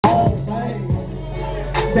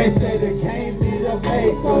They say they can't be the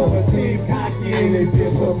makeover. TeamCocky and they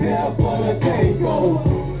been prepared for the takeover.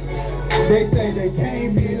 They say they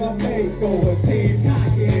can't be the makeover.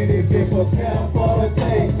 TeamCocky and they been prepared for the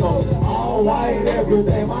takeover. All white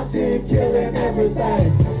everything, my team killing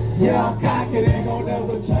everything. Yeah, I'm cocky, ain't gon'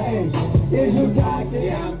 never change. Is you cocky?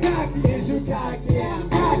 Yeah, I'm cocky. Is you cocky? Yeah, I'm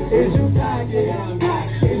cocky. Is you cocky? Yeah, I'm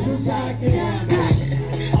cocky. Is you cocky? Yeah, I'm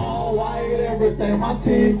cocky. All white everything, my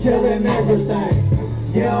team killing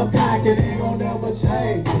everything. Yeah, I'm cocky, ain't gon' never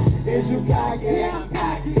change. Is you cocky? Yeah, I'm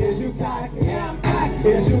cocky. Is you cocky? Yeah, I'm cocky.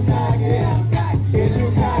 Is you cocky? Yeah, I'm cocky. Is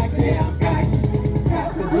you cocky? Yeah, I'm cocky.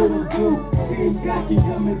 Cocky do, TeamCocky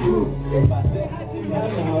coming through. If I say I do, I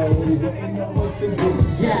know you ain't know what to do.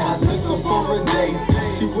 Yeah, I took her for a date.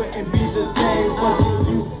 She wouldn't be the same, but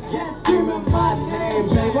you screaming my name.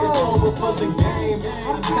 Baby, it's over for the game.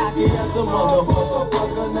 I'm cocky as a motherfucker.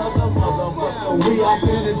 Fuck another motherfucker. We all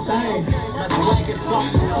feel the same. My swag is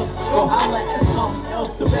something else. Go holla at something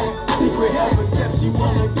else. The back secret ever kept. She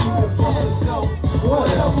wanna keep it for herself.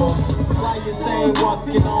 Whatever. Why you saying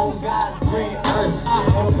walking on God's green earth? I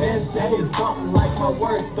have been saying something like my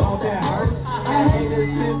words. Don't that hurt? I hate it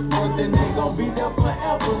since birth and they gon' be there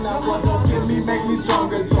forever. Now what don't kill me, make me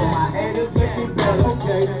stronger. So my head is looking better.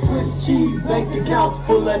 Okay, Swiss cheese, bank accounts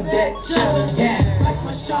full of debt cheddar. Yeah, like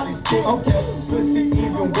my shawty stick. Okay, pussy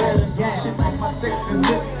even wetter. Yeah, shit like my sexy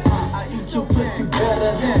lips. I eat your pussy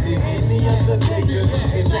better than any other nigga.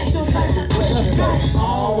 It ain't the type of pleasure.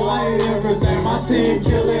 All white everything, my team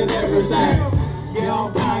killing everything. Yeah,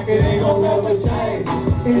 I'm cocky, they gon' never change.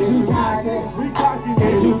 Is you cocky? We cocky.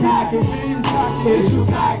 Is you cocky? Is you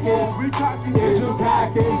cocky? We cocky. Is you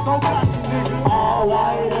cocky? So cocky, nigga. All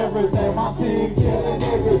white everything, my team killing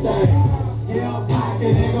everything. Yeah, I'm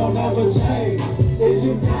cocky, they gon' never change. Is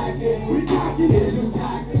you cocky? We cocky. Is you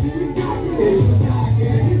cocky? We cocky. Is you cocky?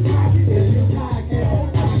 We cocky. Is you cocky?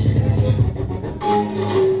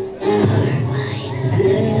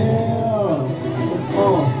 Yeah.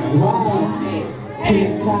 Oh, wow.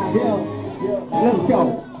 Let's go.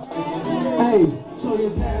 Hey. Show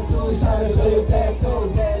your tattoos, show your tattoos.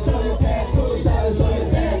 Show your tattoos, show your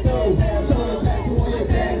tattoos. Show your tattoo on your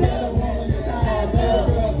back, let them on your side. Let a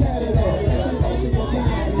girl tat it up. Let them know she gon'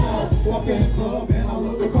 tie it out. Walk in the club and I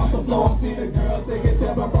look across the floor, I see the girl.